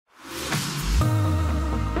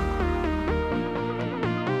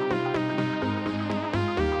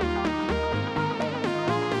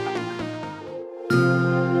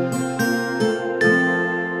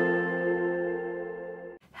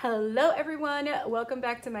everyone, welcome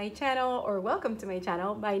back to my channel, or welcome to my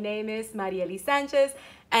channel. My name is Mariely Sanchez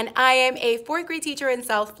and I am a fourth grade teacher in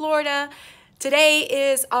South Florida. Today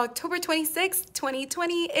is October 26th,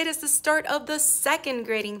 2020. It is the start of the second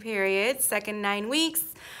grading period, second 9 weeks.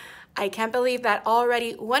 I can't believe that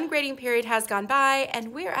already one grading period has gone by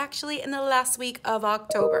and we're actually in the last week of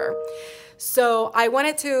October. So I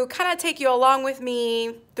wanted to kind of take you along with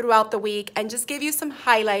me throughout the week and just give you some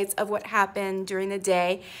highlights of what happened during the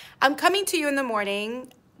day. I'm coming to you in the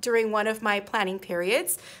morning during one of my planning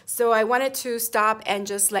periods. So I wanted to stop and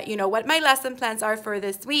just let you know what my lesson plans are for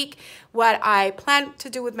this week, what I plan to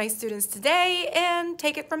do with my students today, and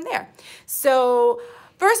take it from there. So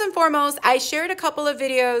first and foremost, I shared a couple of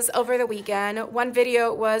videos over the weekend. One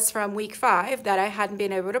video was from week 5 that I hadn't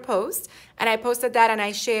been able to post, and I posted that and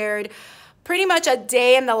I shared pretty much a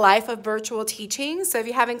day in the life of virtual teaching. So if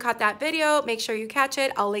you haven't caught that video, make sure you catch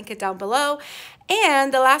it. I'll link it down below.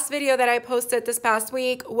 And the last video that I posted this past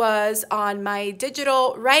week was on my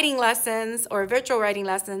digital writing lessons or virtual writing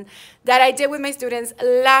lesson that I did with my students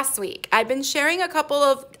last week. I've been sharing a couple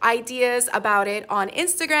of ideas about it on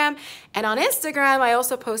Instagram. And on Instagram, I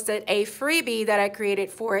also posted a freebie that I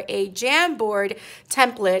created for a Jamboard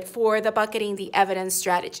template for the bucketing the evidence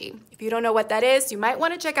strategy. If you don't know what that is, you might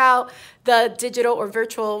want to check out the digital or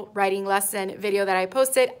virtual writing lesson video that I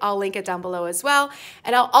posted. I'll link it down below as well.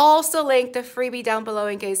 And I'll also link the freebie down below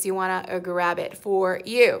in case you want to grab it for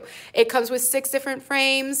you. It comes with 6 different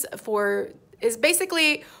frames is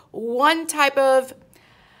basically one type of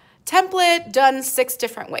template done 6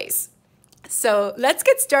 different ways. So let's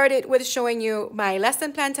get started with showing you my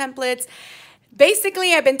lesson plan templates.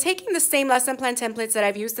 Basically, I've been taking the same lesson plan templates that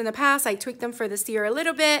I've used in the past. I tweaked them for this year a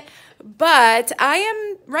little bit, but I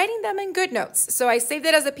am writing them in GoodNotes. So I saved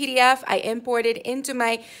it as a PDF. I imported into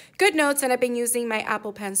my GoodNotes, and I've been using my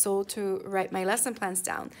Apple Pencil to write my lesson plans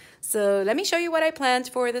down. So let me show you what I planned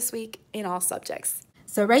for this week in all subjects.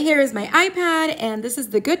 So right here is my iPad, and this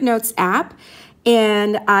is the GoodNotes app.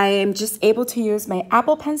 And I am just able to use my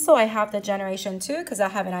Apple Pencil. I have the Generation 2 because I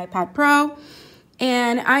have an iPad Pro.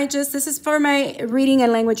 And this is for my reading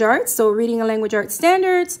and language arts, so reading and language arts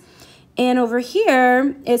standards. And over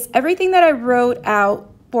here is everything that I wrote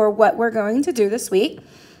out for what we're going to do this week.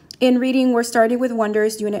 In reading, we're starting with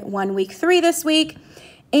Wonders, Unit 1, Week 3 this week.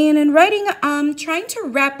 And in writing, I'm trying to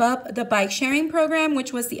wrap up the bike sharing program,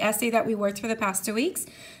 which was the essay that we worked for the past 2 weeks.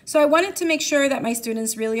 So I wanted to make sure that my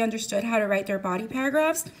students really understood how to write their body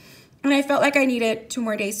paragraphs. And I felt like I needed 2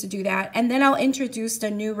 more days to do that. And then I'll introduce the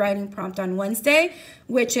new writing prompt on Wednesday,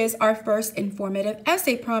 which is our first informative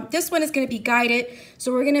essay prompt. This one is going to be guided.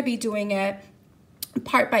 So we're going to be doing it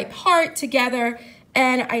part by part together.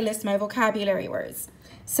 And I list my vocabulary words.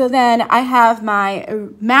 So then I have my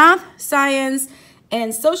math, science,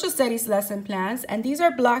 and social studies lesson plans. And these are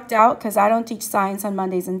blocked out because I don't teach science on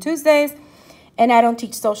Mondays and Tuesdays. And I don't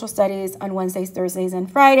teach social studies on Wednesdays, Thursdays,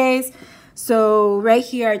 and Fridays. So right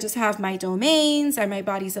here, I just have my domains and my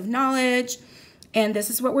bodies of knowledge. And this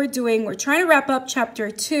is what we're doing. We're trying to wrap up chapter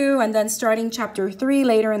 2 and then starting chapter 3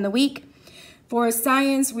 later in the week. For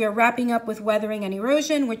science, we are wrapping up with weathering and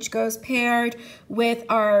erosion, which goes paired with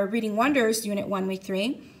our Reading Wonders, Unit 1, Week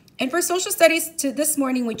 3. And for social studies, this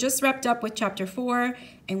morning, we just wrapped up with chapter 4,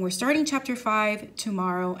 and we're starting chapter 5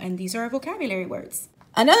 tomorrow. And these are our vocabulary words.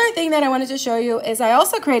 Another thing that I wanted to show you is I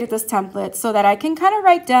also created this template so that I can kind of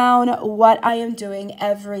write down what I am doing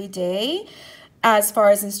every day as far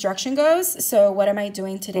as instruction goes. So what am I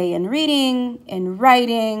doing today in reading, in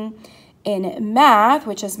writing, in math,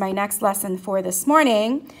 which is my next lesson for this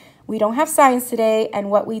morning. We don't have science today,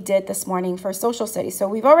 and what we did this morning for social studies. So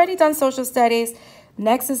we've already done social studies.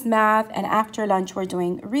 Next is math, and after lunch, we're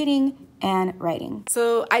doing reading and writing.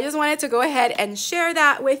 So I just wanted to go ahead and share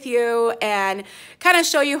that with you and kind of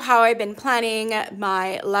show you how I've been planning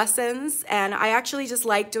my lessons. And I actually just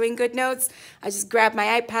like doing GoodNotes. I just grab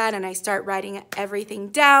my iPad and I start writing everything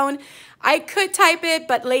down. I could type it,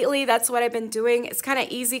 but lately that's what I've been doing. It's kind of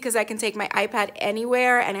easy because I can take my iPad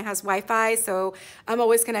anywhere and it has Wi-Fi. So I'm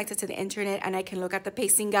always connected to the internet and I can look at the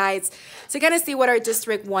pacing guides to kind of see what our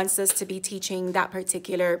district wants us to be teaching that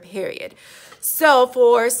particular period. So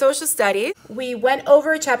for social studies, we went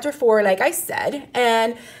over chapter 4, like I said,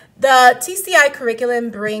 and the TCI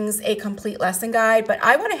curriculum brings a complete lesson guide, but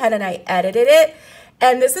I went ahead and I edited it.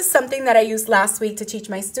 And this is something that I used last week to teach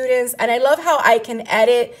my students. And I love how I can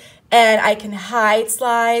edit and I can hide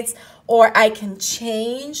slides, or I can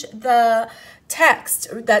change the text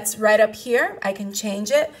that's right up here. I can change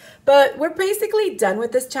it. But we're basically done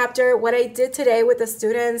with this chapter. What I did today with the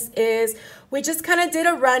students is we just kind of did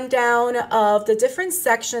a rundown of the different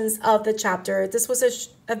sections of the chapter. This was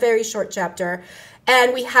a very short chapter.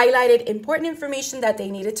 And we highlighted important information that they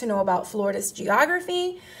needed to know about Florida's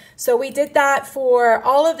geography. So we did that for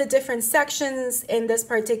all of the different sections in this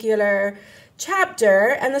particular chapter,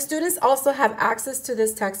 and the students also have access to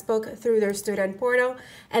this textbook through their student portal,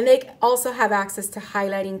 and they also have access to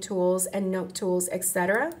highlighting tools and note tools,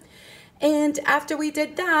 etc. And after we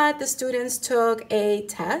did that, the students took a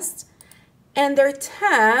test, and their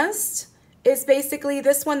test is basically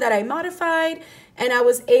this one that I modified, and I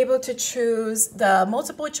was able to choose the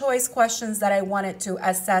multiple choice questions that I wanted to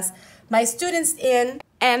assess my students in.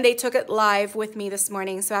 And they took it live with me this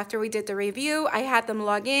morning. So after we did the review, I had them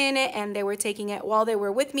log in and they were taking it while they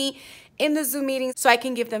were with me in the Zoom meeting so I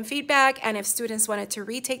can give them feedback. And if students wanted to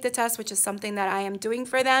retake the test, which is something that I am doing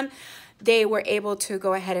for them, they were able to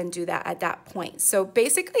go ahead and do that at that point. So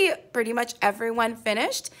basically, pretty much everyone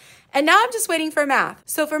finished. And now I'm just waiting for math.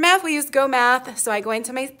 So for math, we use Go Math. So I go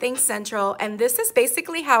into my Think Central, and this is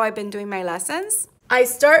basically how I've been doing my lessons. I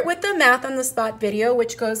start with the Math on the Spot video,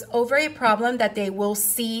 which goes over a problem that they will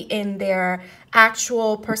see in their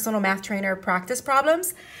actual personal math trainer practice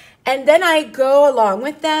problems. And then I go along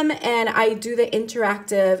with them and I do the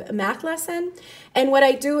interactive math lesson. And what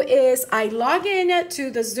I do is I log in to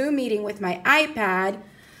the Zoom meeting with my iPad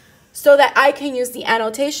so that I can use the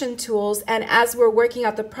annotation tools. And as we're working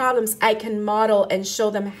out the problems, I can model and show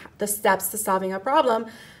them the steps to solving a problem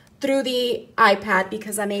through the iPad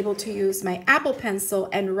because I'm able to use my Apple Pencil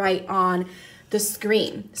and write on the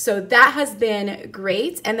screen. So that has been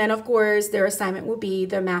great. And then of course, their assignment will be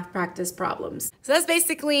the math practice problems. So that's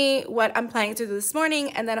basically what I'm planning to do this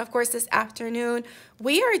morning. And then of course, this afternoon,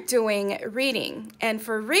 we are doing reading. And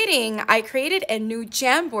for reading, I created a new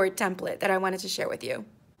Jamboard template that I wanted to share with you.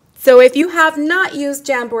 So if you have not used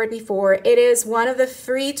Jamboard before, it is one of the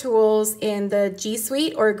free tools in the G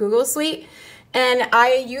Suite or Google Suite. And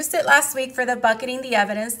I used it last week for the bucketing the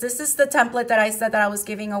evidence. This is the template that I said that I was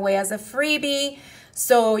giving away as a freebie,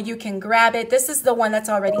 so you can grab it. This is the one that's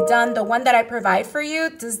already done. The one that I provide for you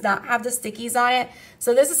does not have the stickies on it.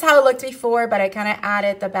 So this is how it looked before, but I kind of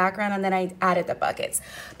added the background and then I added the buckets.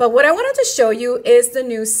 But what I wanted to show you is the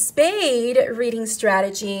new Spade reading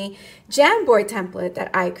strategy Jamboard template that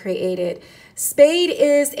I created. Spade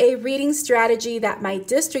is a reading strategy that my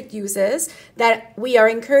district uses that we are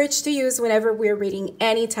encouraged to use whenever we're reading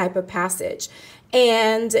any type of passage.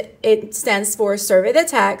 And it stands for survey the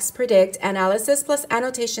text, predict, analysis plus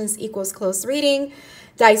annotations equals close reading,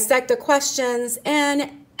 dissect the questions,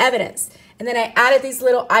 and evidence. And then I added these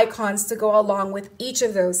little icons to go along with each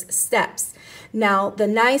of those steps. Now, the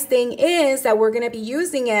nice thing is that we're going to be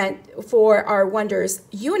using it for our Wonders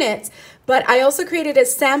units, but I also created a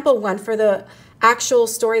sample one for the actual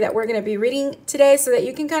story that we're going to be reading today so that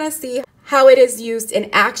you can kind of see how it is used in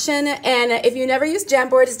action. And if you never used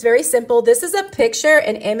Jamboard, it's very simple. This is a picture,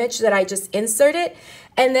 an image that I just inserted.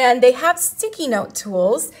 And then they have sticky note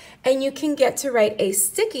tools, and you can get to write a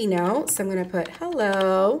sticky note. So I'm going to put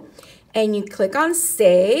hello, and you click on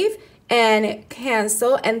save and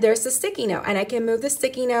cancel, and there's the sticky note. And I can move the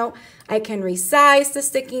sticky note, I can resize the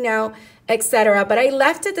sticky note, etc. But I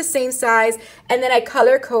left it the same size, and then I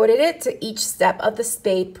color coded it to each step of the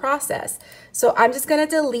Spade process. So I'm just gonna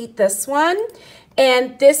delete this one.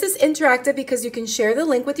 And this is interactive because you can share the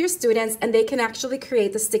link with your students and they can actually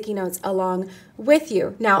create the sticky notes along with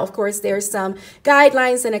you. Now, of course, there's some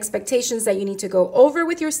guidelines and expectations that you need to go over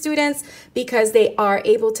with your students because they are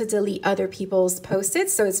able to delete other people's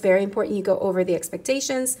post-its. So it's very important you go over the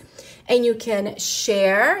expectations, and you can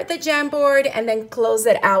share the Jamboard and then close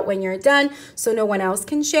it out when you're done so no one else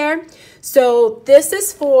can share. So this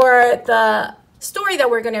is for the story that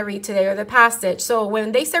we're going to read today, or the passage. So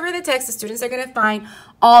when they survey the text, the students are going to find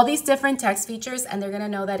all these different text features and they're going to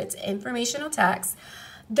know that it's informational text.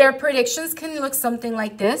 Their predictions can look something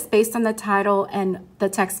like this based on the title and the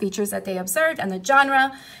text features that they observed and the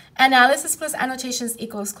genre. Analysis plus annotations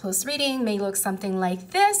equals close reading may look something like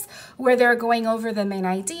this, where they're going over the main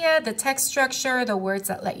idea, the text structure, the words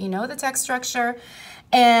that let you know the text structure.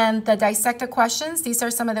 And the dissect the questions, these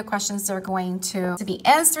are some of the questions they're going to be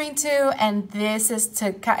answering to. And this is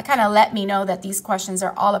to kind of let me know that these questions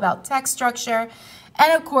are all about text structure.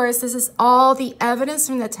 And of course, this is all the evidence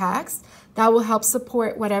from the text that will help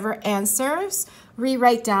support whatever answers we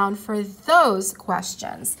write down for those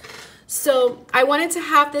questions. So I wanted to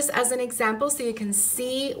have this as an example so you can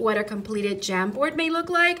see what a completed Jamboard may look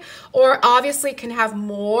like, or obviously can have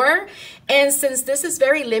more. And since this is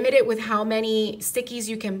very limited with how many stickies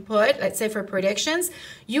you can put, let's say for predictions,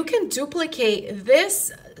 you can duplicate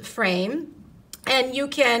this frame and you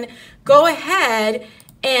can go ahead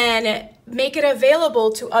and make it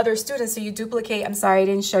available to other students. So you duplicate, I'm sorry, I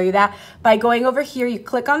didn't show you that. By going over here, you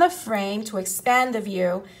click on the frame to expand the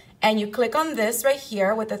view, and you click on this right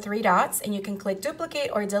here with the 3 dots, and you can click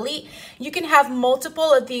duplicate or delete. You can have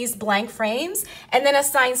multiple of these blank frames and then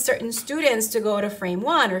assign certain students to go to frame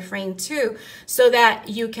 1 or frame 2 so that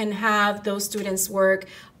you can have those students work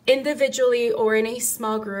individually or in a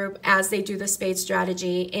small group as they do the spade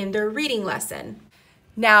strategy in their reading lesson.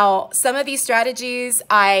 Now, some of these strategies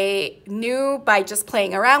I knew by just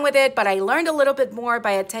playing around with it, but I learned a little bit more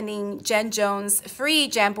by attending Jen Jones' free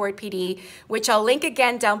Jamboard PD, which I'll link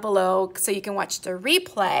again down below so you can watch the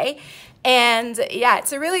replay. And yeah,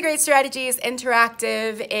 it's a really great strategy. It's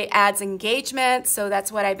interactive. It adds engagement. So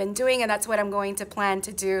that's what I've been doing, and that's what I'm going to plan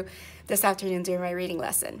to do this afternoon during my reading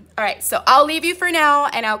lesson. All right, so I'll leave you for now,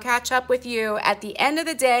 and I'll catch up with you at the end of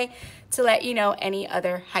the day to let you know any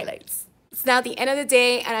other highlights. It's now the end of the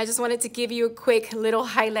day, and I just wanted to give you a quick little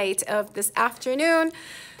highlight of this afternoon.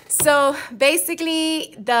 So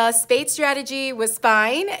basically, the spade strategy was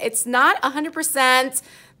fine. It's not 100%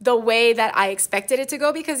 the way that I expected it to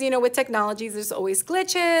go because, you know, with technologies, there's always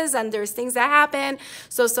glitches and there's things that happen.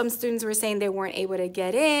 So some students were saying they weren't able to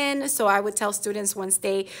get in. So I would tell students once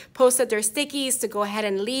they posted their stickies to go ahead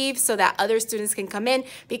and leave so that other students can come in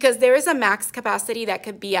because there is a max capacity that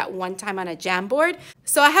could be at one time on a Jamboard.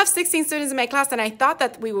 So I have 16 students in my class and I thought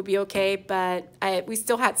that we would be okay, but we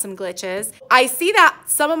still had some glitches. I see that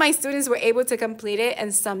some of my students were able to complete it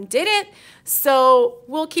and some didn't. So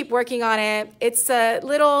we'll keep working on it. It's a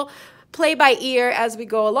little play by ear as we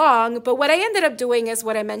go along. But what I ended up doing is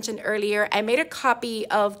what I mentioned earlier. I made a copy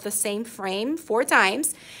of the same frame 4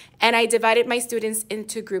 times and I divided my students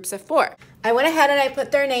into groups of 4. I went ahead and I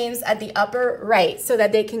put their names at the upper right so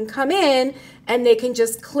that they can come in and they can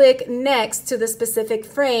just click next to the specific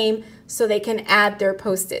frame so they can add their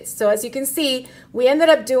post-its. So as you can see, we ended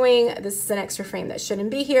up doing, this is an extra frame that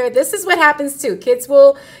shouldn't be here. This is what happens too. Kids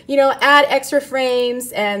will, you know, add extra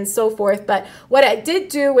frames and so forth. But what I did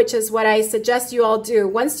do, which is what I suggest you all do,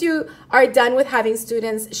 once you are done with having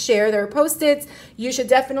students share their post-its, you should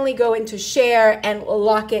definitely go into share and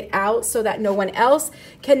lock it out so that no one else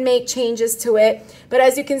can make changes to it. But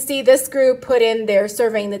as you can see, this group put in their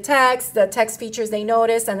surveying the text features they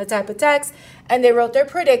noticed and the type of text, and they wrote their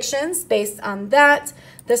predictions based on that.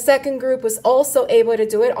 The second group was also able to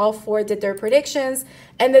do it. All 4 did their predictions.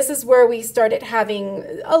 And this is where we started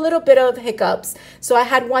having a little bit of hiccups. So I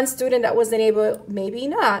had one student that wasn't able, maybe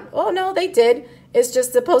not. Oh no, they did. It's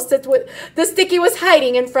just the post-it with the sticky was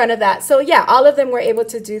hiding in front of that. So yeah, all of them were able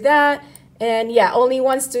to do that. And yeah, only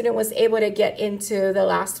one student was able to get into the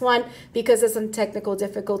last one because of some technical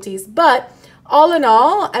difficulties. But all in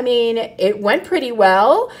all, I mean, it went pretty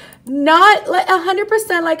well. Not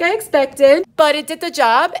 100% like I expected, but it did the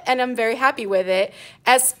job and I'm very happy with it.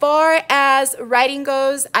 As far as writing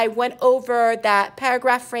goes, I went over that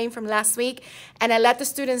paragraph frame from last week and I let the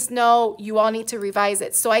students know you all need to revise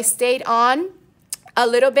it. So I stayed on a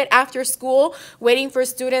little bit after school, waiting for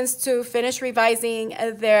students to finish revising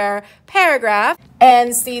their paragraph.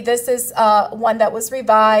 And see, this is one that was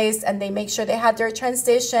revised, and they make sure they had their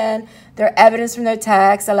transition, their evidence from their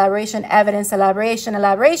text, elaboration, evidence, elaboration,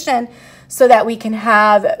 elaboration, so that we can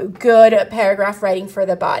have good paragraph writing for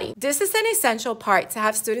the body. This is an essential part to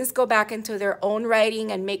have students go back into their own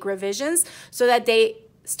writing and make revisions so that they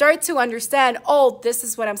start to understand, oh, this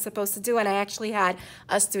is what I'm supposed to do. And I actually had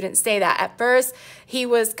a student say that. At first, he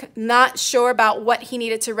was not sure about what he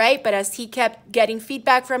needed to write, but as he kept getting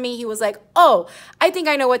feedback from me, he was like, oh, I think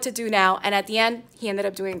I know what to do now. And at the end, he ended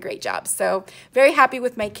up doing a great job. So very happy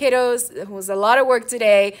with my kiddos. It was a lot of work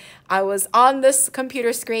today. I was on this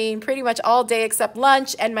computer screen pretty much all day except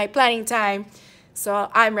lunch and my planning time. So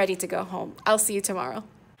I'm ready to go home. I'll see you tomorrow.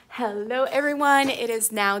 Hello everyone, it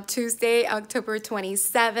is now Tuesday, October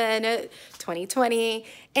 27, 2020,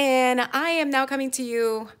 and I am now coming to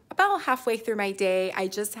you about halfway through my day. I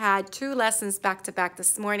just had 2 lessons back to back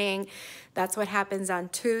this morning. That's what happens on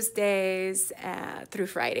Tuesdays through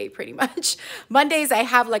Friday pretty much. Mondays I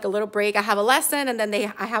have like a little break. I have a lesson and then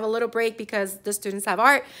I have a little break because the students have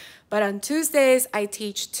art. But on Tuesdays, I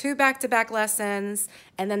teach 2 back-to-back lessons,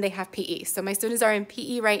 and then they have PE. So my students are in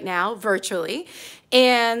PE right now, virtually.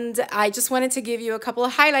 And I just wanted to give you a couple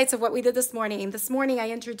of highlights of what we did this morning. This morning, I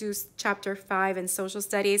introduced Chapter 5 in Social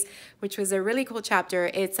Studies, which was a really cool chapter.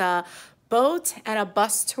 It's a boat and a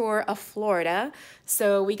bus tour of Florida.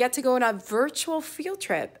 So we get to go on a virtual field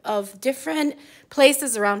trip of different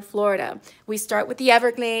places around Florida. We start with the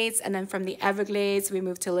Everglades, and then from the Everglades, we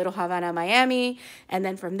move to Little Havana, Miami. And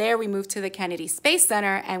then from there, we moved to the Kennedy Space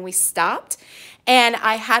Center, and we stopped. And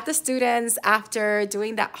I had the students, after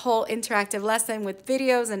doing that whole interactive lesson with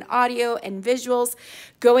videos and audio and visuals,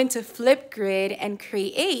 go into Flipgrid and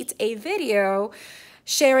create a video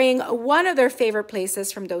sharing one of their favorite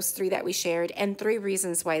places from those 3 that we shared and 3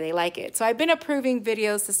 reasons why they like it. So I've been approving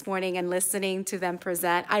videos this morning and listening to them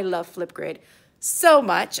present. I love Flipgrid so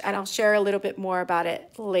much, and I'll share a little bit more about it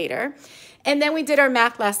later. And then we did our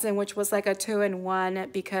math lesson, which was like a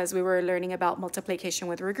 2-in-1 because we were learning about multiplication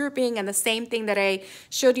with regrouping, and the same thing that I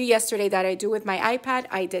showed you yesterday that I do with my iPad,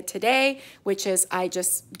 I did today, which is I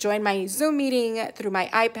just joined my Zoom meeting through my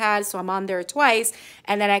iPad, so I'm on there twice,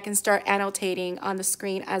 and then I can start annotating on the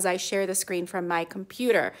screen as I share the screen from my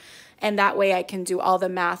computer. And that way I can do all the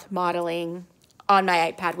math modeling on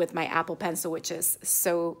my iPad with my Apple Pencil, which is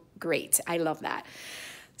so great. I love that.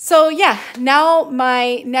 So yeah, now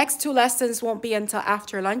my next 2 lessons won't be until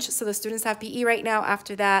after lunch. So the students have PE right now.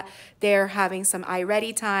 After that, they're having some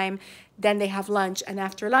iReady time. Then they have lunch. And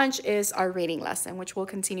after lunch is our reading lesson, which will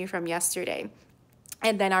continue from yesterday.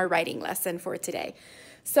 And then our writing lesson for today.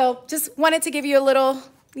 So just wanted to give you a little,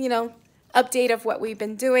 update of what we've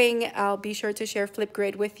been doing. I'll be sure to share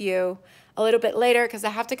Flipgrid with you a little bit later because I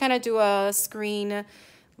have to kind of do a screenshot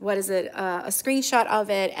of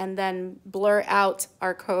it and then blur out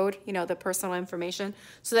our code, the personal information,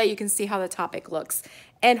 so that you can see how the topic looks.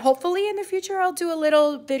 And hopefully in the future, I'll do a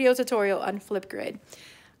little video tutorial on Flipgrid.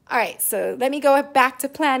 All right, so let me go back to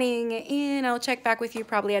planning, and I'll check back with you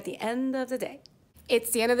probably at the end of the day.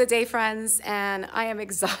 It's the end of the day, friends, and I am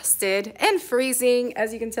exhausted and freezing.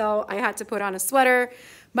 As you can tell, I had to put on a sweater.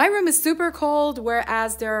 My room is super cold,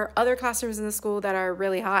 whereas there are other classrooms in the school that are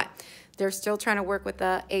really hot. They're still trying to work with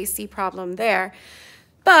the AC problem there.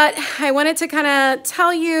 But I wanted to kind of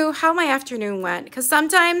tell you how my afternoon went, because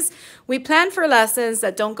sometimes we plan for lessons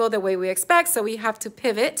that don't go the way we expect, so we have to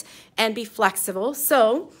pivot and be flexible.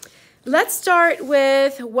 So let's start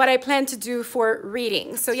with what I plan to do for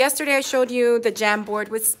reading. So yesterday I showed you the Jamboard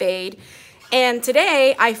with Spade, and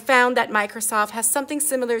today I found that Microsoft has something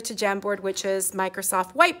similar to Jamboard, which is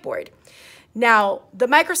Microsoft Whiteboard. Now, the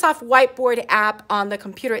Microsoft Whiteboard app on the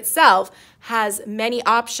computer itself has many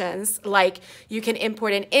options, like you can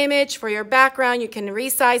import an image for your background, you can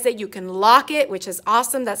resize it, you can lock it, which is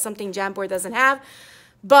awesome. That's something Jamboard doesn't have.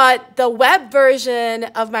 But the web version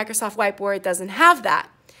of Microsoft Whiteboard doesn't have that.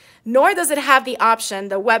 Nor does it have the option,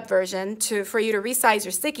 the web version, for you to resize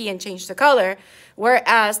your sticky and change the color,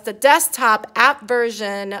 whereas the desktop app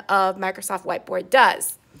version of Microsoft Whiteboard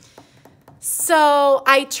does. So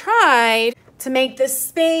I tried to make this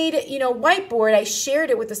Spade, whiteboard. I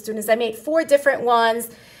shared it with the students. I made 4 different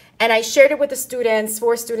ones, and I shared it with the students,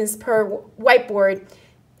 4 students per whiteboard.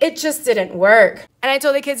 It just didn't work. And I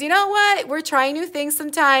told the kids, you know what? We're trying new things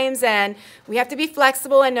sometimes, and we have to be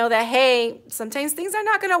flexible and know that, hey, sometimes things are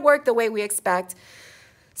not going to work the way we expect.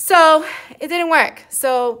 So it didn't work.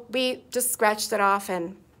 So we just scratched it off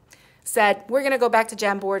and said, we're going to go back to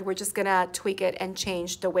Jamboard. We're just going to tweak it and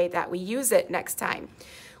change the way that we use it next time.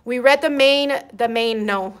 We read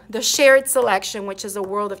the shared selection, which is a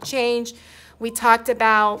world of change. We talked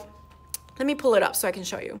about, let me pull it up so I can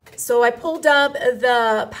show you. So I pulled up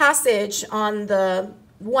the passage on the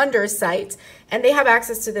Wonders site, and they have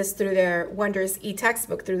access to this through their Wonders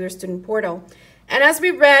e-textbook through their student portal. And as we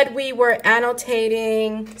read, we were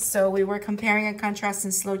annotating, so we were comparing and contrasting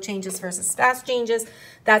slow changes versus fast changes.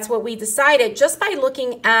 That's what we decided just by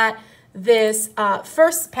looking at this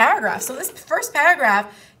first paragraph. So this first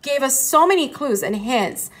paragraph gave us so many clues and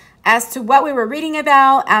hints as to what we were reading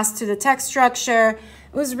about, as to the text structure.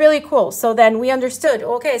 It was really cool. So then we understood,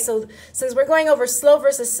 okay, so since we're going over slow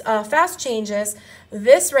versus fast changes,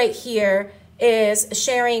 this right here is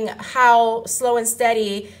sharing how slow and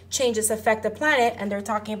steady changes affect the planet, and they're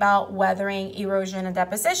talking about weathering, erosion, and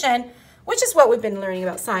deposition, which is what we've been learning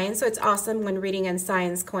about science. So it's awesome when reading and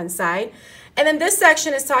science coincide. And then this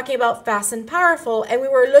section is talking about fast and powerful, and we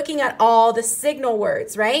were looking at all the signal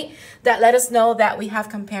words, right, that let us know that we have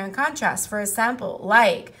compare and contrast. For example,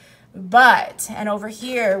 like, but, and over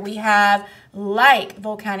here we have like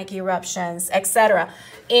volcanic eruptions, etc.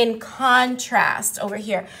 in contrast over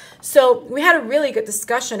here. So we had a really good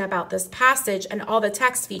discussion about this passage and all the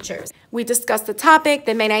text features. We discussed the topic,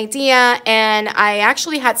 the main idea, and I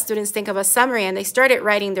actually had students think of a summary, and they started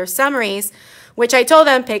writing their summaries, which I told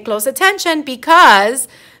them pay close attention because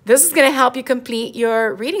this is going to help you complete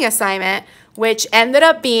your reading assignment which ended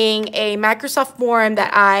up being a Microsoft form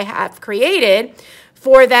that I have created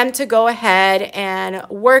for them to go ahead and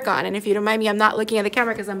work on. And if you don't mind me, I'm not looking at the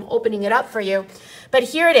camera because I'm opening it up for you. But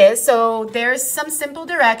here it is. So there's some simple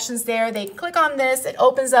directions there. They click on this, it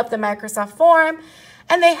opens up the Microsoft form,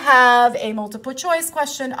 and they have a multiple choice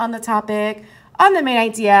question on the topic, on the main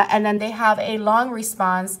idea, and then they have a long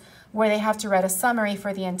response where they have to write a summary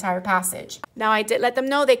for the entire passage. Now, I did let them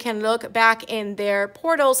know they can look back in their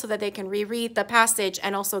portal so that they can reread the passage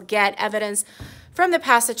and also get evidence from the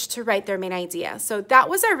passage to write their main idea. So that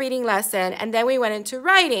was our reading lesson, and then we went into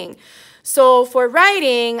writing. So for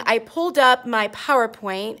writing, I pulled up my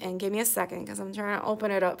PowerPoint, and give me a second because I'm trying to open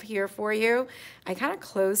it up here for you. I kind of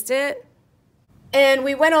closed it. And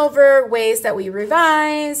we went over ways that we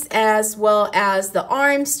revise as well as the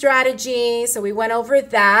ARM strategy. So we went over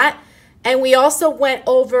that. And we also went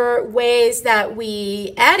over ways that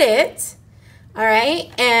we edit, all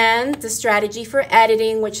right? And the strategy for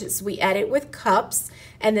editing, which is we edit with cups.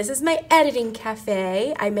 And this is my editing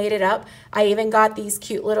cafe. I made it up. I even got these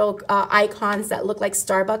cute little icons that look like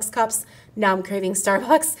Starbucks cups. Now I'm craving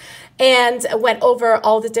Starbucks. And went over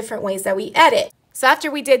all the different ways that we edit. So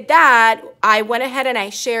after we did that, I went ahead and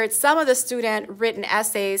I shared some of the student written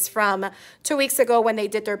essays from 2 weeks ago when they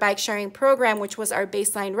did their bike sharing program, which was our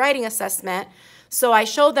baseline writing assessment. So I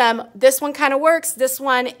showed them this one kind of works. This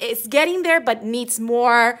one is getting there, but needs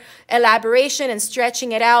more elaboration and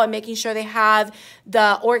stretching it out and making sure they have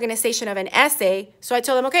the organization of an essay. So I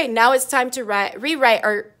told them, okay, now it's time to rewrite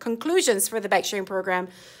our conclusions for the bike sharing program,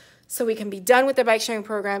 so we can be done with the bike sharing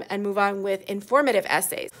program and move on with informative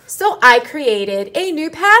essays. So I created a new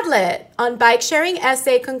Padlet on bike sharing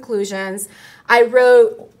essay conclusions. I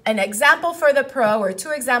wrote an example for the pro, or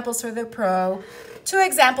 2 examples for the pro, 2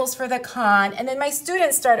 examples for the con, and then my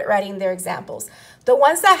students started writing their examples. The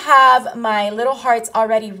ones that have my little hearts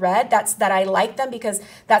already read, that's that I like them because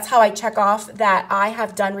that's how I check off that I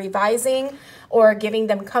have done revising or giving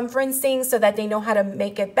them conferencing so that they know how to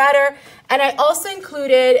make it better. And I also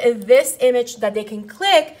included this image that they can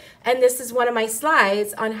click, and this is one of my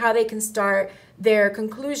slides on how they can start their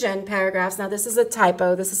conclusion paragraphs. Now this is a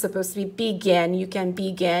typo. This is supposed to be begin. You can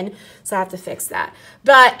begin, so I have to fix that.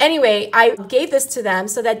 But anyway, I gave this to them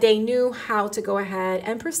so that they knew how to go ahead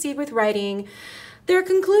and proceed with writing their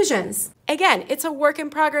conclusions. Again, it's a work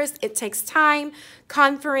in progress. It takes time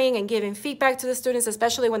conferring and giving feedback to the students,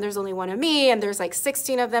 especially when there's only one of me and there's like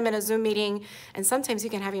 16 of them in a Zoom meeting. And sometimes you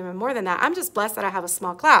can have even more than that. I'm just blessed that I have a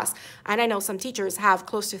small class. And I know some teachers have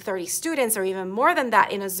close to 30 students or even more than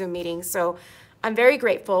that in a Zoom meeting. So I'm very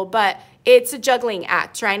grateful, but it's a juggling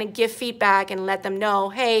act, trying to give feedback and let them know,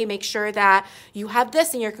 hey, make sure that you have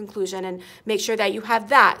this in your conclusion and make sure that you have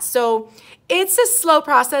that. So it's a slow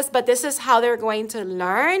process, but this is how they're going to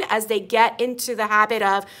learn as they get into the habit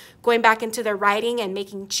of going back into their writing and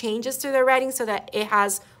making changes to their writing so that it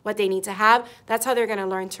has what they need to have. That's how they're going to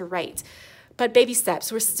learn to write. But baby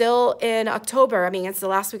steps. We're still in October. I mean, it's the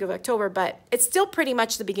last week of October, but it's still pretty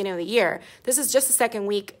much the beginning of the year. This is just the second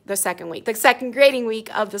grading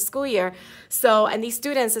week of the school year. So, and these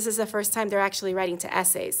students, this is the first time they're actually writing to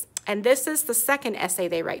essays. And this is the second essay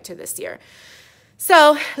they write to this year.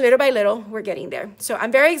 So little by little, we're getting there. So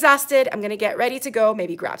I'm very exhausted. I'm going to get ready to go,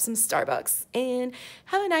 maybe grab some Starbucks and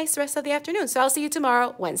have a nice rest of the afternoon. So I'll see you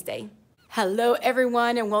tomorrow, Wednesday. Hello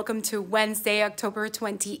everyone, and welcome to Wednesday, October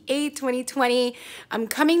 28, 2020. I'm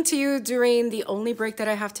coming to you during the only break that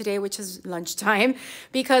I have today, which is lunchtime,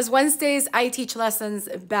 because Wednesdays I teach lessons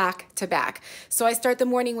back to back. So I start the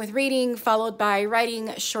morning with reading, followed by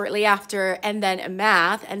writing shortly after, and then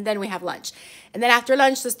math, and then we have lunch. And then after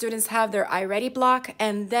lunch, the students have their iReady block,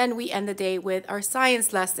 and then we end the day with our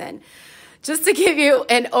science lesson. Just to give you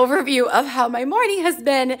an overview of how my morning has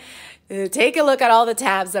been, take a look at all the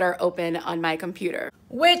tabs that are open on my computer.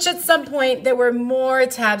 Which at some point there were more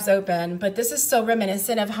tabs open, but this is so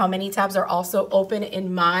reminiscent of how many tabs are also open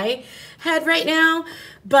in my head right now.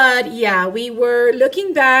 But yeah, we were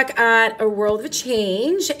looking back at a world of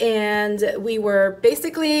change, and we were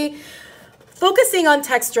basically focusing on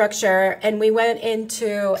text structure, and we went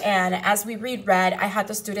into, and as we read, I had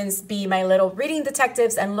the students be my little reading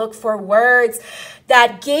detectives and look for words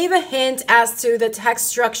that gave a hint as to the text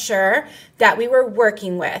structure that we were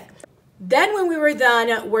working with. Then when we were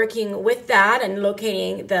done working with that and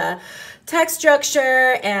locating the text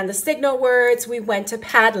structure and the signal words, we went to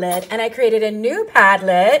Padlet, and I created a new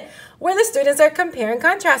Padlet where the students are comparing,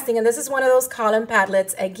 contrasting, and this is one of those column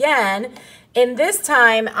Padlets again. In this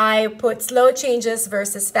time, I put slow changes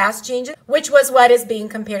versus fast changes, which was what is being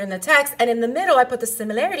compared in the text. And in the middle, I put the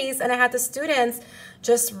similarities, and I had the students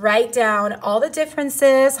just write down all the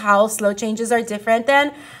differences, how slow changes are different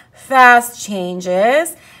than fast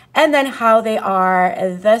changes, and then how they are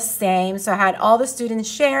the same. So I had all the students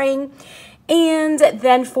sharing. And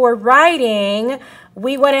then for writing,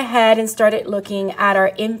 we went ahead and started looking at our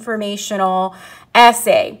informational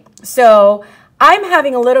essay. So I'm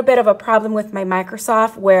having a little bit of a problem with my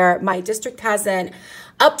Microsoft where my district hasn't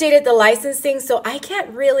updated the licensing, so I can't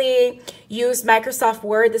really use Microsoft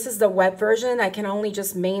Word. This is the web version. I can only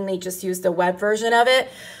mainly use the web version of it.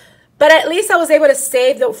 But at least I was able to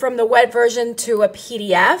save from the web version to a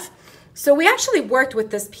PDF. So we actually worked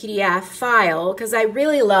with this PDF file because I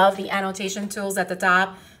really love the annotation tools at the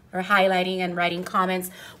top for highlighting and writing comments.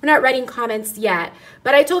 We're not writing comments yet,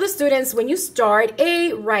 but I told the students when you start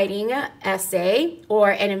a writing essay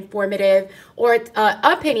or an informative or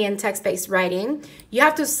opinion text-based writing, you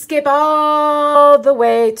have to skip all the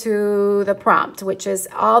way to the prompt, which is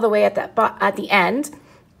all the way at the end.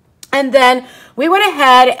 And then we went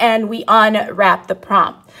ahead and we unwrapped the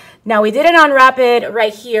prompt. Now, we didn't unwrap it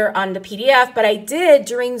right here on the PDF, but I did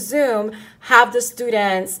during Zoom have the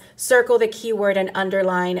students circle the keyword and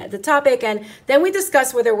underline the topic. And then we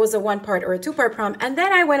discussed whether it was a one-part or a two-part prompt. And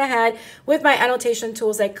then I went ahead with my annotation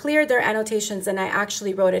tools. I cleared their annotations and I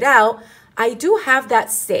actually wrote it out. I do have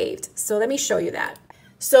that saved. So let me show you that.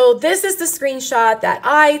 So this is the screenshot that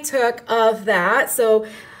I took of that. So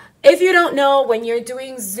if you don't know, when you're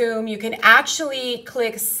doing Zoom, you can actually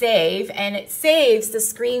click save and it saves the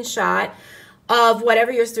screenshot of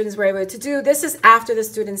whatever your students were able to do. This is after the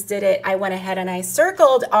students did it. I went ahead and I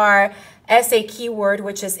circled our essay keyword,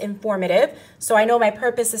 which is informative. So I know my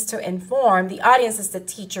purpose is to inform. The audience is the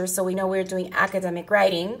teacher, so we know we're doing academic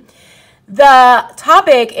writing. The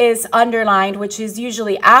topic is underlined, which is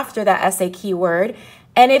usually after that essay keyword.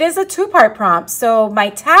 And it is a two-part prompt. So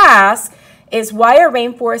my task is why are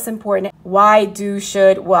rainforests important? Why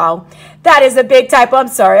should, well, that is a big typo. I'm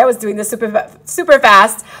sorry, I was doing this super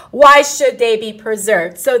fast. Why should they be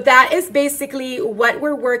preserved? So that is basically what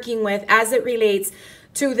we're working with as it relates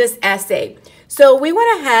to this essay. So we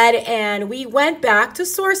went ahead and we went back to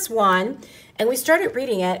source one and we started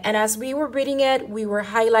reading it. And as we were reading it, we were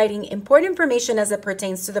highlighting important information as it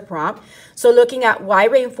pertains to the prompt. So looking at why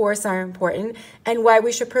rainforests are important and why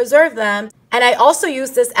we should preserve them. And I also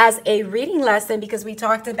used this as a reading lesson because we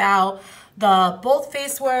talked about the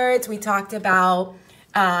bold-faced words. We talked about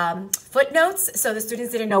footnotes. So the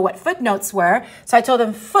students didn't know what footnotes were. So I told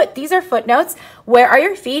them, these are footnotes. Where are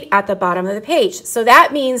your feet? At the bottom of the page. So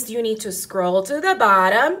that means you need to scroll to the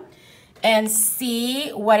bottom and see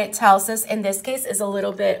what it tells us. In this case is a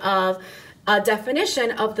little bit of a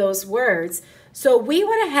definition of those words. So we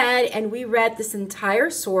went ahead and we read this entire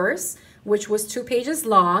source, which was 2 pages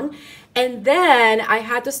long. And then I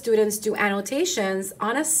had the students do annotations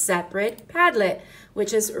on a separate Padlet,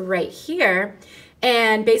 which is right here.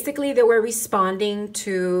 And basically they were responding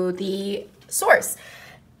to the source.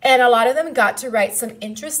 And a lot of them got to write some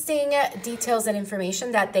interesting details and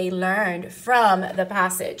information that they learned from the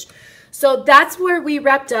passage. So that's where we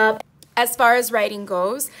wrapped up as far as writing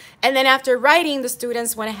goes. And then after writing, the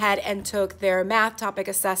students went ahead and took their math topic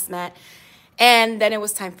assessment. And then it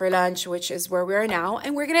was time for lunch, which is where we are now.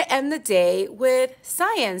 And we're going to end the day with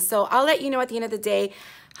science. So I'll let you know at the end of the day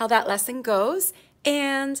how that lesson goes.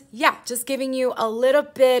 And yeah, just giving you a little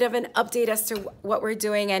bit of an update as to what we're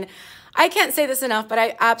doing. And I can't say this enough, but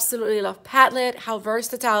I absolutely love Padlet, how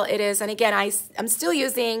versatile it is. And again, I'm still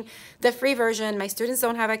using the free version. My students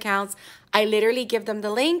don't have accounts. I literally give them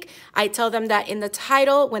the link. I tell them that in the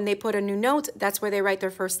title, when they put a new note, that's where they write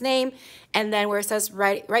their first name. And then where it says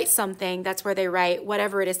write something, that's where they write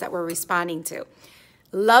whatever it is that we're responding to.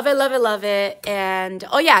 Love it, love it, love it. And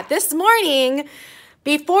oh yeah, this morning,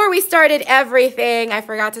 before we started everything, I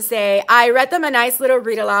forgot to say, I read them a nice little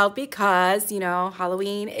read aloud because, you know,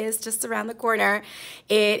 Halloween is just around the corner.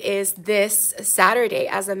 It is this Saturday,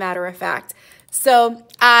 as a matter of fact. So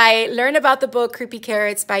I learned about the book Creepy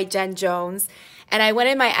Carrots by Jen Jones, and I went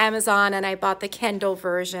in my Amazon and I bought the Kindle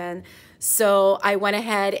version. So I went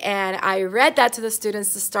ahead and I read that to the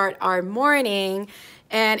students to start our morning,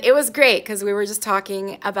 and it was great because we were just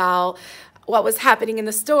talking about what was happening in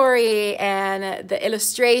the story and the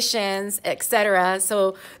illustrations, etc.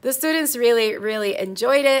 So the students really, really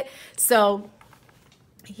enjoyed it. So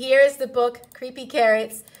here's the book, Creepy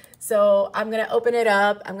Carrots. So I'm going to open it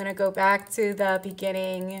up. I'm going to go back to the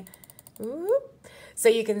beginning. Ooh. So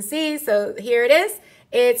you can see, so here it is.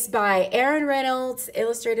 It's by Aaron Reynolds,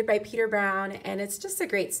 illustrated by Peter Brown, and it's just a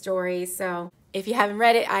great story. So if you haven't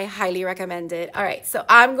read it, I highly recommend it. All right, so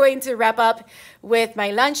I'm going to wrap up with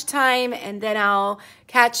my lunchtime, and then I'll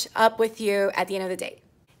catch up with you at the end of the day.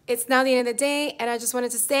 It's now the end of the day, and I just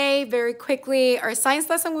wanted to say very quickly, our science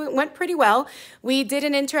lesson went pretty well. We did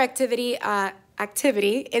an interactivity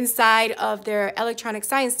activity inside of their electronic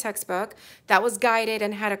science textbook that was guided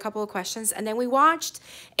and had a couple of questions. And then we watched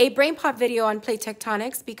a brain pop video on plate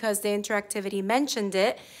tectonics because the interactivity mentioned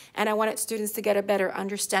it, and I wanted students to get a better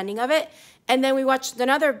understanding of it. And then we watched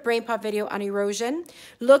another brain pop video on erosion,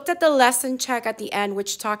 looked at the lesson check at the end,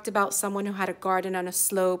 which talked about someone who had a garden on a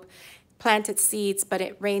slope, planted seeds, but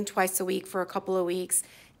it rained twice a week for a couple of weeks.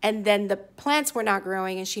 And then the plants were not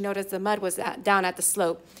growing, and she noticed the mud was down at the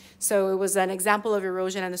slope. So it was an example of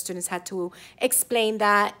erosion, and the students had to explain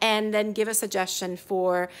that and then give a suggestion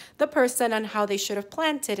for the person on how they should have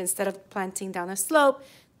planted. Instead of planting down a slope,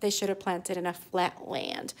 they should have planted in a flat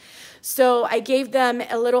land. So I gave them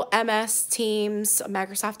a little MS Teams,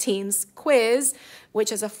 Microsoft Teams quiz,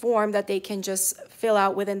 which is a form that they can just fill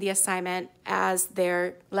out within the assignment as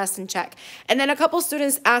their lesson check. And then a couple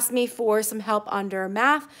students asked me for some help on their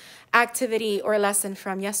math activity or lesson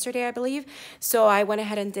from yesterday, I believe. So I went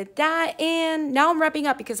ahead and did that. And now I'm wrapping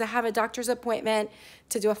up because I have a doctor's appointment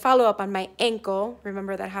to do a follow-up on my ankle.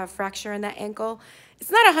 Remember that I have a fracture in that ankle. It's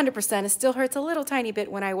not 100%. It still hurts a little tiny bit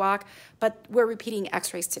when I walk, but we're repeating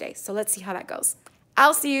x-rays today. So let's see how that goes.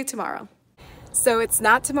 I'll see you tomorrow. So it's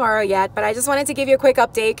not tomorrow yet, but I just wanted to give you a quick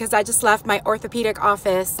update because I just left my orthopedic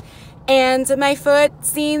office and my foot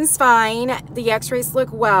seems fine. The x-rays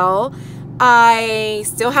look well. I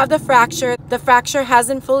still have the fracture. The fracture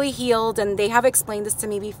hasn't fully healed, and they have explained this to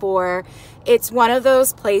me before. It's one of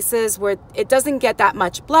those places where it doesn't get that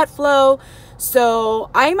much blood flow. So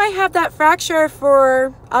I might have that fracture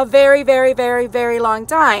for a very, very, very, very long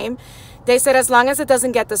time. They said as long as it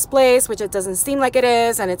doesn't get displaced, which it doesn't seem like it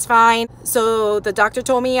is, and it's fine. So the doctor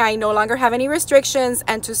told me I no longer have any restrictions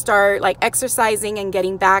and to start like exercising and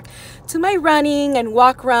getting back to my running and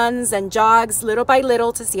walk runs and jogs little by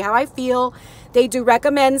little to see how I feel. They do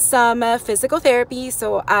recommend some physical therapy,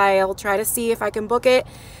 so I'll try to see if I can book it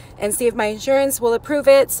and see if my insurance will approve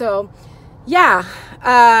it. So yeah,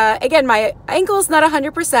 again, my ankle is not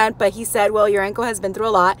 100%, but he said, well, your ankle has been through a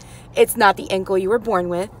lot. It's not the ankle you were born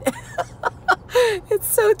with. It's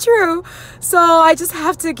so true. So I just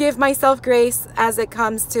have to give myself grace as it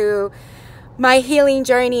comes to my healing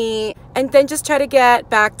journey, and then just try to get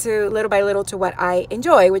back to little by little to what I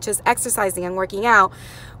enjoy, which is exercising and working out,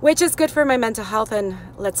 which is good for my mental health. And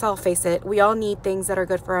let's all face it, we all need things that are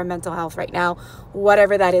good for our mental health right now,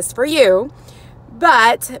 whatever that is for you.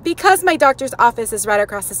 But because my doctor's office is right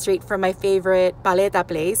across the street from my favorite paleta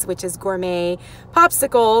place, which is Gourmet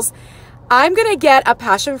Popsicles, I'm going to get a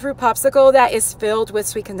passion fruit popsicle that is filled with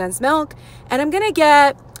sweet condensed milk. And I'm going to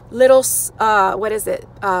get little,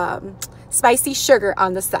 spicy sugar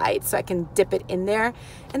on the side so I can dip it in there.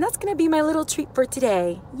 And that's going to be my little treat for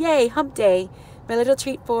today. Yay, hump day. My little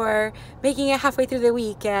treat for making it halfway through the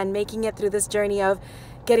week and making it through this journey of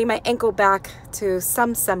getting my ankle back to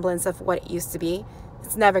some semblance of what it used to be.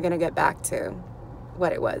 It's never going to get back to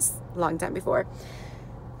what it was a long time before.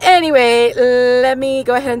 Anyway, let me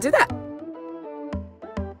go ahead and do that.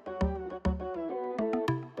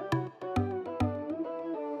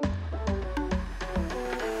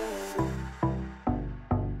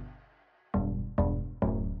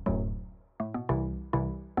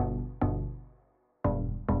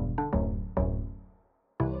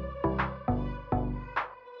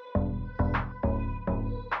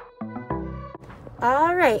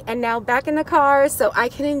 All right, and now back in the car so I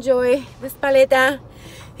can enjoy this paleta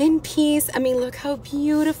in peace. I mean, look how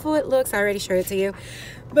beautiful it looks. I already showed it to you,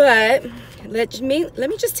 but let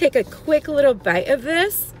me just take a quick little bite of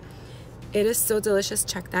this. It is so delicious.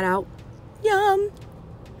 Check that out. Yum.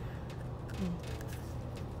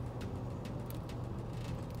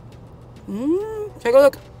 Take a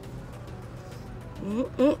look.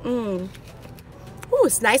 Ooh,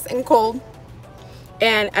 it's nice and cold.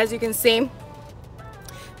 And as you can see,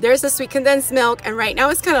 there's the sweet condensed milk, and right now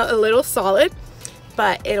it's kind of a little solid,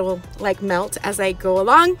 but it'll like melt as I go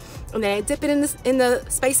along. And then I dip it in the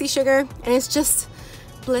spicy sugar, and it's just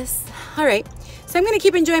bliss. All right, so I'm gonna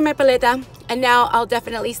keep enjoying my paleta, and now I'll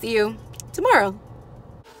definitely see you tomorrow.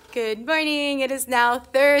 Good morning. It is now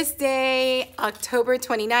Thursday, October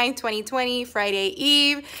 29, 2020, Friday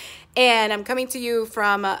Eve. And I'm coming to you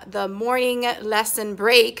from the morning lesson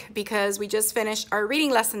break because we just finished our reading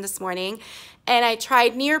lesson this morning. And I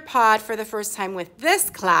tried Nearpod for the first time with this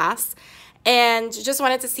class and just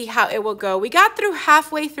wanted to see how it will go. We got through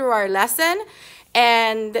halfway through our lesson,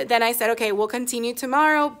 and then I said, okay, we'll continue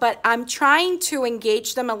tomorrow, but I'm trying to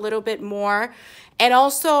engage them a little bit more and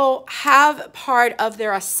also have part of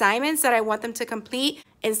their assignments that I want them to complete.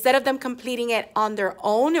 Instead of them completing it on their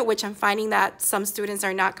own, which I'm finding that some students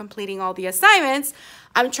are not completing all the assignments,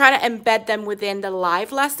 I'm trying to embed them within the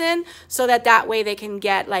live lesson so that way they can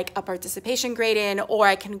get like a participation grade in, or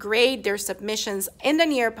I can grade their submissions in the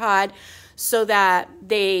Nearpod so that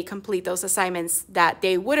they complete those assignments that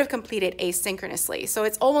they would have completed asynchronously. So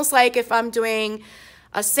it's almost like if I'm doing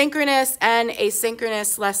a synchronous and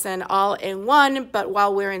asynchronous lesson all in one, but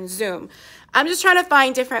while we're in Zoom. I'm just trying to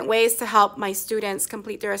find different ways to help my students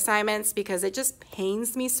complete their assignments because it just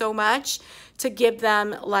pains me so much to give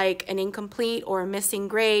them like an incomplete or a missing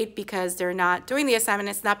grade because they're not doing the assignment.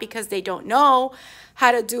 It's not because they don't know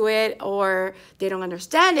how to do it or they don't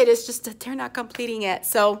understand it. It's just that they're not completing it.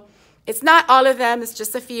 So it's not all of them. It's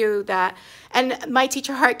just a few that, and my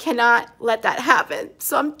teacher heart cannot let that happen.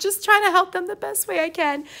 So I'm just trying to help them the best way I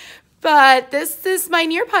can. But this is my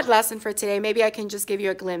Nearpod lesson for today. Maybe I can just give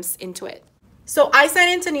you a glimpse into it. So I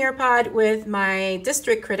signed into Nearpod with my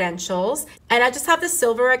district credentials, and I just have the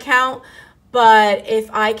silver account, but if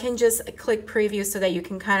I can just click preview so that you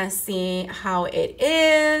can kind of see how it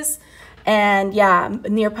is. And yeah,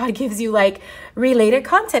 Nearpod gives you like related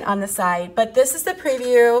content on the side, but this is the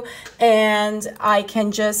preview and I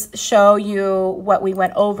can just show you what we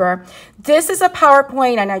went over. This is a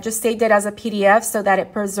PowerPoint and I just saved it as a PDF so that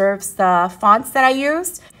it preserves the fonts that I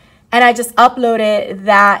used. And I just uploaded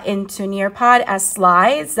that into Nearpod as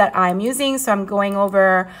slides that I'm using. So I'm going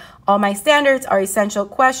over all my standards. Our essential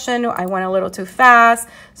question, I went a little too fast.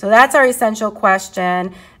 So that's our essential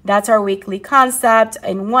question. That's our weekly concept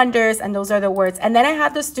and wonders, and those are the words. And then I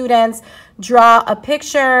had the students draw a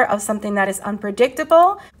picture of something that is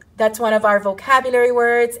unpredictable. That's one of our vocabulary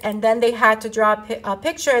words. And then they had to draw a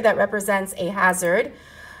picture that represents a hazard.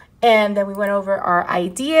 And then we went over our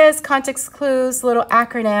ideas, context clues, little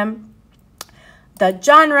acronym, the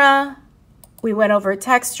genre. We went over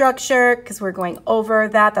text structure because we're going over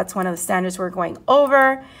that. That's one of the standards we're going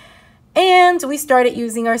over. And we started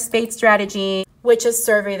using our SPADE strategy, which is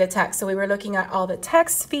survey the text. So we were looking at all the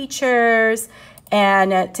text features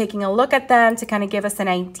and taking a look at them to kind of give us an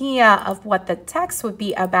idea of what the text would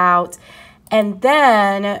be about. And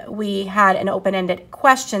then we had an open-ended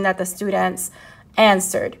question that the students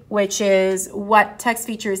answered, which is what text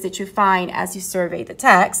features did you find as you surveyed the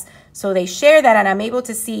text? So they share that, and I'm able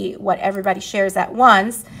to see what everybody shares at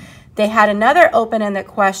once. They had another open-ended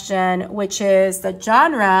question, which is the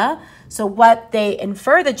genre. So what they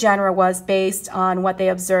infer the genre was based on what they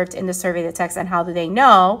observed in the survey the text and how do they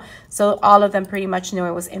know. So all of them pretty much knew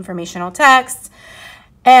it was informational text.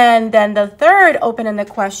 And then the third open-ended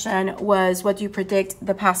question was, what do you predict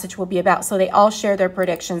the passage will be about? So they all share their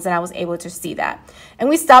predictions, and I was able to see that. And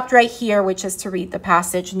we stopped right here, which is to read the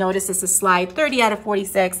passage. Notice this is slide 30 out of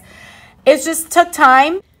 46. It just took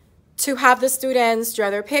time to have the students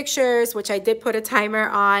draw their pictures, which I did put a timer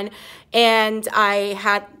on, and I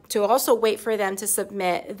had to also wait for them to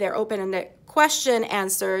submit their open-ended question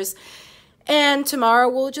answers. And tomorrow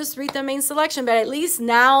we'll just read the main selection, but at least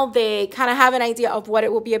now they kind of have an idea of what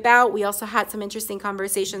it will be about. We also had some interesting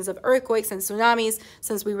conversations of earthquakes and tsunamis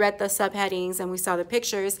since we read the subheadings and we saw the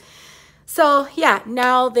pictures. So yeah,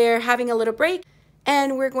 now they're having a little break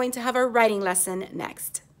and we're going to have our writing lesson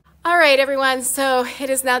next. All right, everyone, so it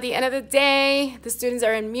is now the end of the day. The students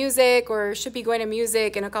are in music or should be going to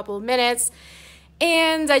music in a couple of minutes.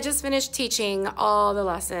 And I just finished teaching all the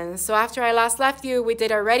lessons. So after I last left you, we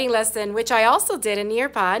did our writing lesson, which I also did in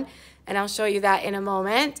Nearpod, and I'll show you that in a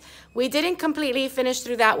moment. We didn't completely finish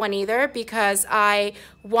through that one either because I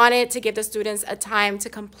wanted to give the students a time to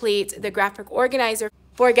complete the graphic organizer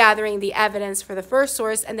for gathering the evidence for the first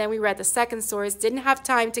source, and then we read the second source. Didn't have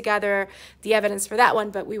time to gather the evidence for that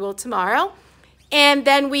one, but we will tomorrow. And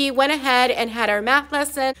then we went ahead and had our math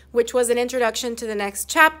lesson, which was an introduction to the next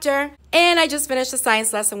chapter. And I just finished the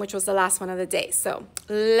science lesson, which was the last one of the day. So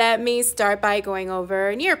let me start by going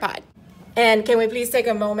over Nearpod. And can we please take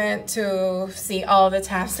a moment to see all the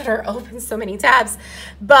tabs that are open, so many tabs.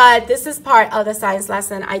 But this is part of the science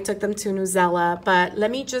lesson. I took them to Newsella, but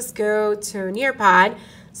let me just go to Nearpod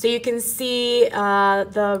so you can see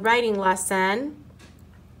the writing lesson.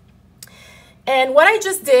 And what I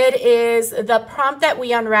just did is the prompt that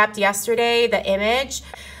we unwrapped yesterday, the image.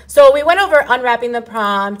 So we went over unwrapping the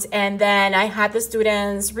prompt, and then I had the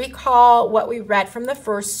students recall what we read from the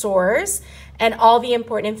first source and all the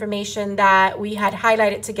important information that we had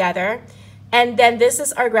highlighted together. And then this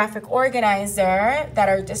is our graphic organizer that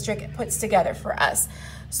our district puts together for us.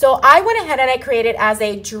 So I went ahead and I created as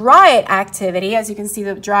a draw it activity. As you can see,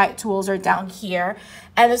 the draw it tools are down here.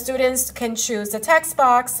 And the students can choose the text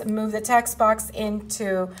box, move the text box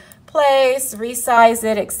into place, resize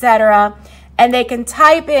it, etc. And they can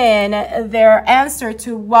type in their answer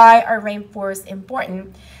to why are rainforests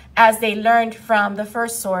important as they learned from the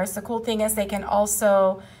first source. The cool thing is they can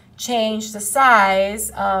also change the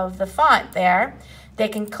size of the font there. They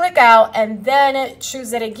can click out and then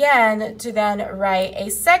choose it again to then write a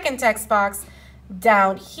second text box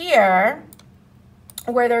down here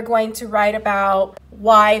where they're going to write about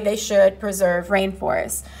why they should preserve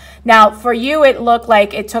rainforests. Now, for you, it looked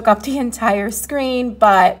like it took up the entire screen,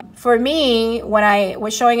 but for me, when I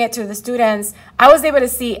was showing it to the students, I was able to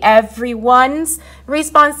see everyone's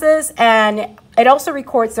responses, and it also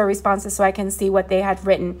records their responses so I can see what they had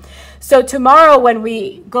written. So tomorrow, when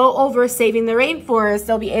we go over saving the rainforest,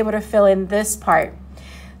 they'll be able to fill in this part.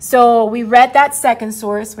 So we read that second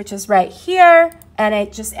source, which is right here, and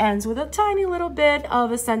it just ends with a tiny little bit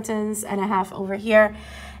of a sentence and a half over here.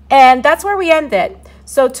 And that's where we ended.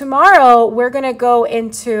 So tomorrow we're going to go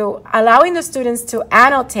into allowing the students to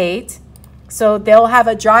annotate. So they'll have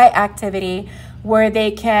a dry activity where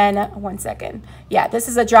they can, one second. Yeah, this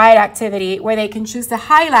is a dry activity where they can choose the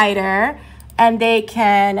highlighter and they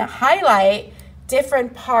can highlight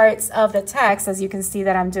different parts of the text, as you can see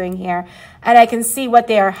that I'm doing here. And I can see what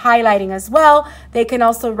they are highlighting as well. They can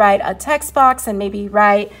also write a text box and maybe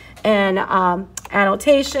write an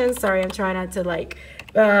annotation. Sorry, I'm trying not to like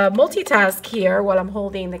multitask here while I'm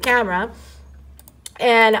holding the camera.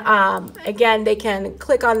 And again, they can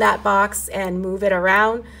click on that box and move it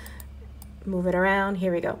around.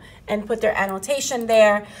 Here we go, and put their annotation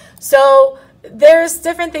there. So there's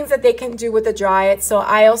different things that they can do with the dry it. So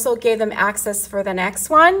I also gave them access for the next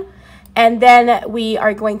one. And then we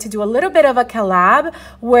are going to do a little bit of a collab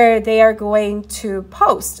where they are going to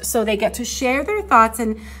post. So they get to share their thoughts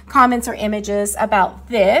and comments or images about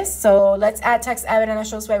this. So let's add text evidence that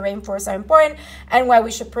shows why rainforests are important and why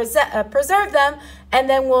we should preserve them. And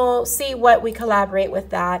then we'll see what we collaborate with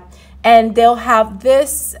that. And they'll have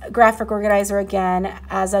this graphic organizer again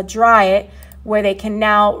as a dry it, where they can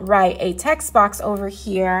now write a text box over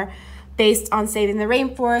here based on saving the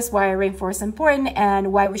rainforest, why are rainforests important,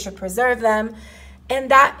 and why we should preserve them.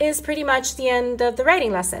 And that is pretty much the end of the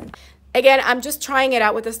writing lesson. Again, I'm just trying it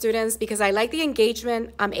out with the students because I like the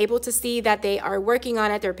engagement. I'm able to see that they are working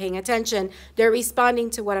on it, they're paying attention, they're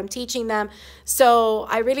responding to what I'm teaching them. So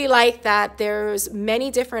I really like that there's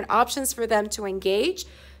many different options for them to engage.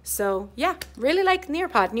 So yeah, really like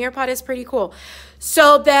Nearpod. Nearpod is pretty cool.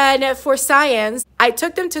 So then for science, I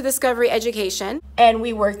took them to Discovery Education and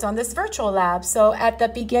we worked on this virtual lab. So at the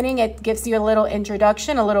beginning, it gives you a little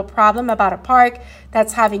introduction, a little problem about a park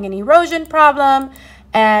that's having an erosion problem.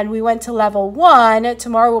 And we went to level 1.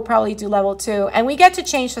 Tomorrow we'll probably do level 2. And we get to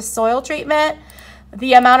change the soil treatment,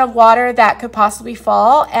 the amount of water that could possibly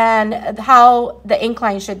fall, and how the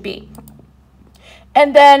incline should be.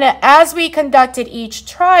 And then as we conducted each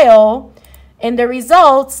trial, in the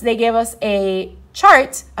results, they gave us a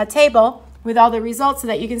chart, a table with all the results so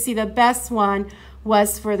that you can see the best one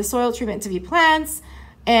was for the soil treatment to be plants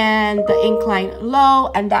and the incline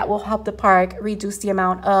low, and that will help the park reduce the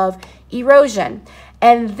amount of erosion.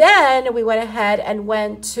 And then we went ahead and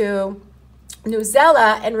went to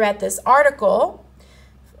Newsela and read this article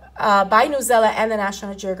by Newsela and the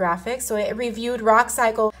National Geographic. So it reviewed rock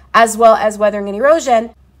cycle as well as weathering and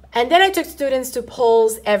erosion. And then I took students to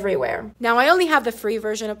Polls Everywhere. Now I only have the free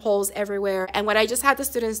version of Polls Everywhere. And what I just had the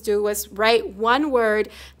students do was write one word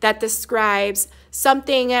that describes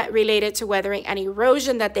something related to weathering and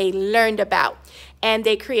erosion that they learned about. And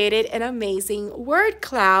they created an amazing word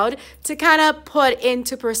cloud to kind of put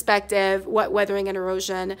into perspective what weathering and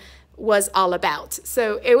erosion was all about.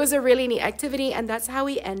 So it was a really neat activity, and that's how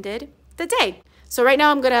we ended the day. So right now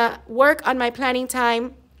I'm gonna work on my planning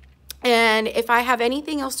time, and if I have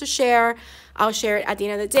anything else to share, I'll share it at the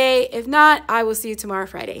end of the day. If not, I will see you tomorrow,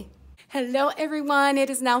 Friday. Hello everyone, it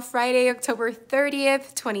is now Friday, October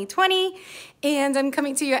 30th, 2020, and I'm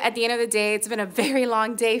coming to you at the end of the day. It's been a very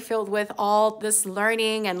long day filled with all this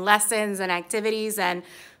learning and lessons and activities and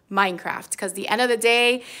Minecraft, because the end of the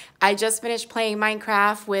day, I just finished playing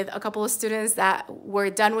Minecraft with a couple of students that were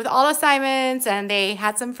done with all assignments and they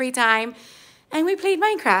had some free time. And we played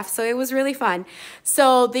Minecraft, so it was really fun.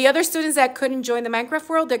 So the other students that couldn't join the Minecraft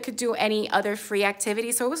world, they could do any other free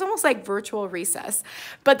activity. So it was almost like virtual recess.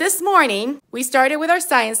 But this morning, we started with our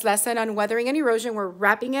science lesson on weathering and erosion. We're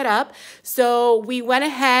wrapping it up. So we went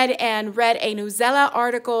ahead and read a Newsela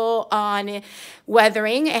article on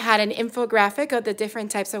weathering. It had an infographic of the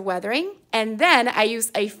different types of weathering. And then I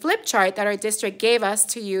used a flip chart that our district gave us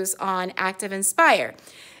to use on Active Inspire.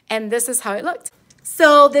 And this is how it looked.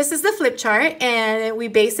 So this is the flip chart, and we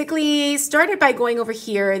basically started by going over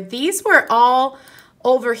here. These were all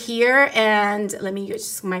over here, and let me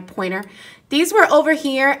use my pointer. These were over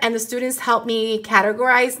here, and the students helped me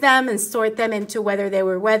categorize them and sort them into whether they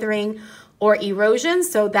were weathering or erosion.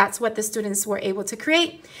 So that's what the students were able to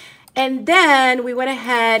create. And then we went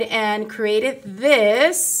ahead and created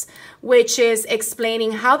this, which is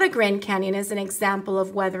explaining how the Grand Canyon is an example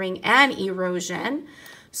of weathering and erosion.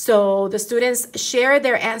 So the students shared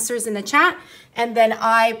their answers in the chat, and then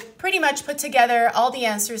I pretty much put together all the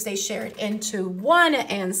answers they shared into one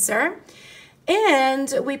answer.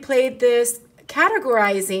 And we played this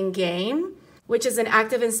categorizing game, which is an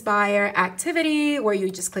active inspire activity where you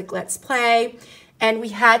just click let's play. And we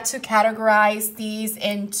had to categorize these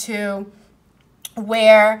into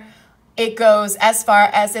where it goes as far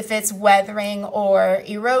as if it's weathering or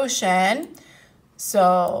erosion.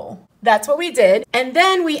 So that's what we did. And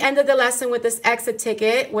then we ended the lesson with this exit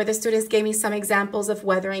ticket where the students gave me some examples of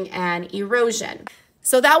weathering and erosion.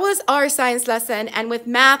 So that was our science lesson. And with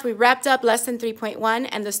math, we wrapped up lesson 3.1,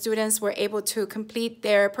 and the students were able to complete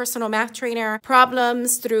their personal math trainer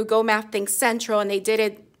problems through Go Math Think Central, and they did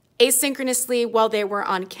it asynchronously while they were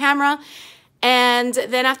on camera. And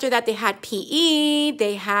then after that, they had PE,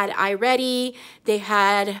 they had iReady, they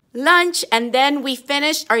had lunch, and then we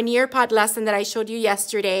finished our Nearpod lesson that I showed you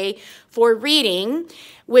yesterday for reading,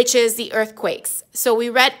 which is the earthquakes. So we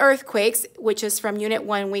read earthquakes, which is from Unit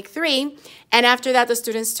 1, Week 3, and after that, the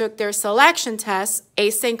students took their selection tests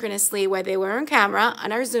asynchronously where they were on camera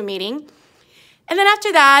on our Zoom meeting. And then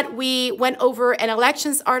after that, we went over an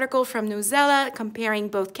elections article from Newsella comparing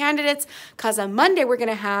both candidates, because on Monday we're going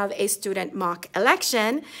to have a student mock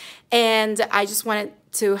election. And I just wanted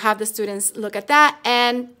to have the students look at that.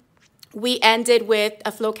 And we ended with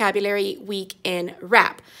a vocabulary week in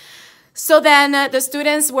wrap. So then the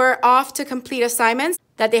students were off to complete assignments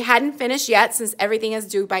that they hadn't finished yet since everything is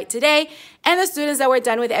due by today. And the students that were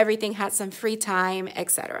done with everything had some free time,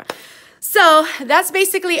 etc. So that's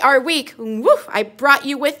basically our week. Woo, I brought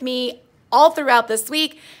you with me all throughout this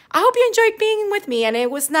week. I hope you enjoyed being with me, and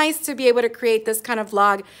it was nice to be able to create this kind of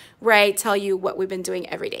vlog where I tell you what we've been doing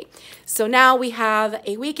every day. So now we have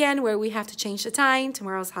a weekend where we have to change the time.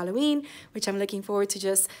 Tomorrow's Halloween, which I'm looking forward to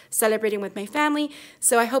just celebrating with my family.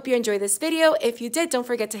 So I hope you enjoyed this video. If you did, don't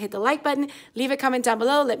forget to hit the like button. Leave a comment down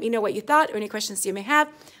below. Let me know what you thought or any questions you may have.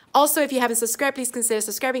 Also, if you haven't subscribed, please consider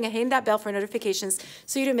subscribing and hitting that bell for notifications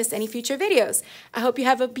so you don't miss any future videos. I hope you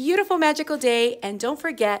have a beautiful, magical day, and don't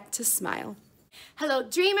forget to smile. Hello,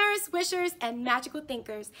 dreamers, wishers, and magical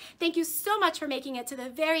thinkers. Thank you so much for making it to the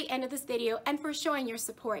very end of this video and for showing your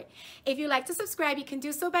support. If you'd like to subscribe, you can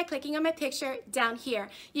do so by clicking on my picture down here.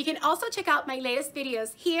 You can also check out my latest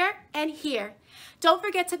videos here and here. Don't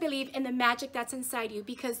forget to believe in the magic that's inside you,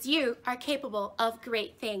 because you are capable of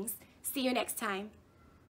great things. See you next time.